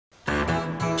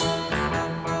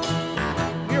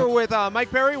with Mike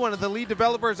Perry, one of the lead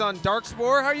developers on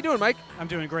Darkspore. How are you doing, Mike? I'm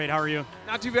doing great. How are you?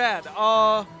 Not too bad.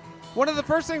 One of the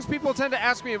first things people tend to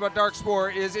ask me about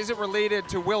Darkspore is it related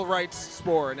to Will Wright's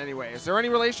Spore in any way? Is there any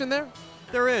relation there?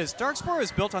 There is. Darkspore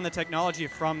is built on the technology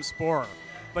from Spore,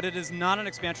 but it is not an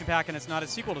expansion pack and it's not a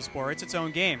sequel to Spore. It's its own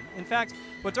game. In fact,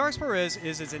 what Darkspore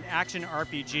is an action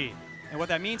RPG. And what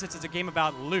that means is it's a game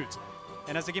about loot.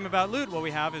 And as a game about loot, what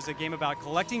we have is a game about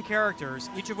collecting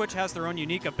characters, each of which has their own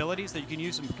unique abilities that you can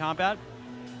use in combat,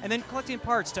 and then collecting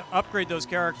parts to upgrade those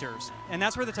characters. And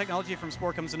that's where the technology from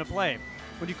Spore comes into play.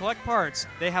 When you collect parts,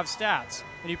 they have stats,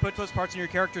 and you put those parts in your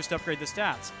characters to upgrade the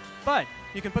stats. But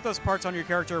you can put those parts on your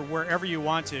character wherever you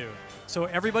want to. So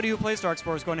everybody who plays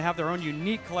Darkspore is going to have their own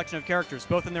unique collection of characters,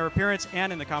 both in their appearance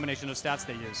and in the combination of stats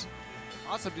they use.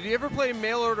 Awesome. Did you ever play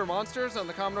Mail Order Monsters on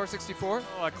the Commodore 64?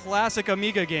 Oh, a classic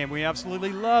Amiga game. We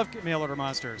absolutely love Mail Order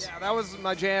Monsters. Yeah, that was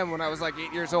my jam when I was like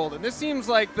 8 years old. And this seems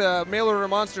like the Mail Order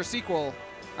Monster sequel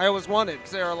I always wanted,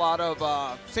 because there are a lot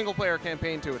of single-player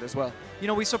campaign to it as well. You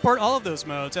know, we support all of those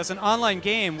modes. As an online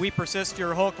game, we persist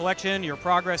your whole collection, your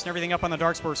progress, and everything up on the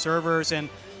Darkspore servers, and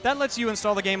that lets you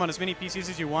install the game on as many PCs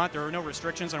as you want. There are no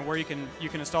restrictions on where you can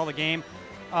install the game.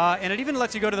 And it even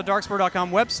lets you go to the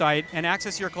Darkspore.com website and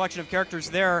access your collection of characters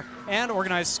there and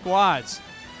organize squads.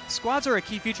 Squads are a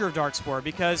key feature of Darkspore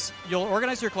because you'll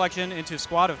organize your collection into a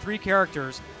squad of 3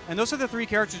 characters, and those are the 3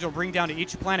 characters you'll bring down to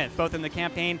each planet, both in the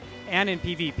campaign and in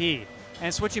PvP.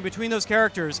 And switching between those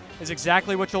characters is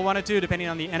exactly what you'll want to do depending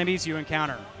on the enemies you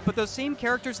encounter. But those same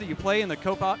characters that you play in the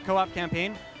co-op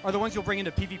campaign are the ones you'll bring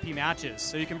into PvP matches.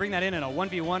 So you can bring that in a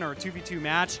 1v1 or a 2v2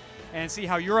 match and see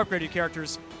how your upgraded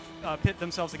characters pit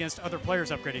themselves against other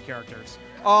players' upgraded characters.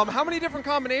 How many different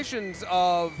combinations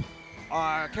of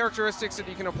characteristics that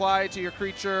you can apply to your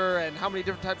creature, and how many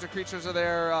different types of creatures are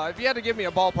there? If you had to give me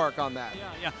a ballpark on that.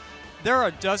 Yeah. There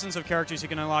are dozens of characters you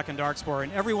can unlock in Darkspore,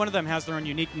 and every one of them has their own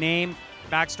unique name,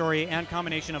 backstory, and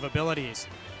combination of abilities.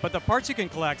 But the parts you can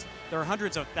collect, there are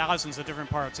hundreds of thousands of different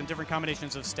parts and different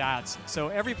combinations of stats. So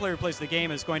every player who plays the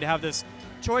game is going to have this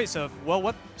choice of, well,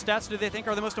 what stats do they think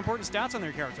are the most important stats on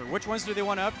their character? Which ones do they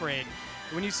want to upgrade?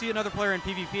 When you see another player in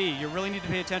PvP, you really need to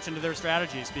pay attention to their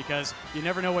strategies because you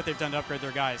never know what they've done to upgrade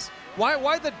their guys.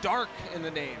 Why the dark in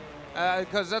the name?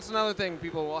 Because that's another thing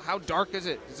people, well, how dark is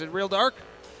it? Is it real dark?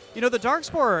 You know, the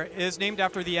Darkspore is named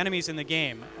after the enemies in the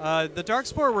game. The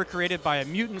Darkspore were created by a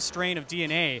mutant strain of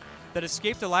DNA that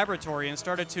escaped a laboratory and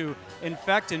started to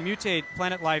infect and mutate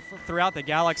planet life throughout the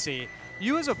galaxy.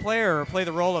 You as a player play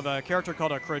the role of a character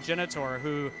called a progenitor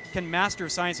who can master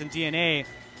science and DNA,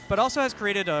 but also has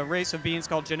created a race of beings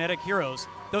called genetic heroes.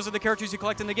 Those are the characters you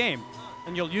collect in the game.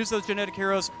 And you'll use those genetic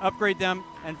heroes, upgrade them,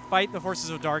 and fight the forces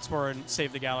of Darkspore and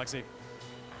save the galaxy.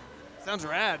 Sounds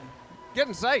rad.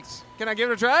 Getting psyched. Can I give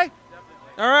it a try?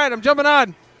 Definitely. All right, I'm jumping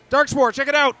on. Darkspore, check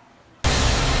it out.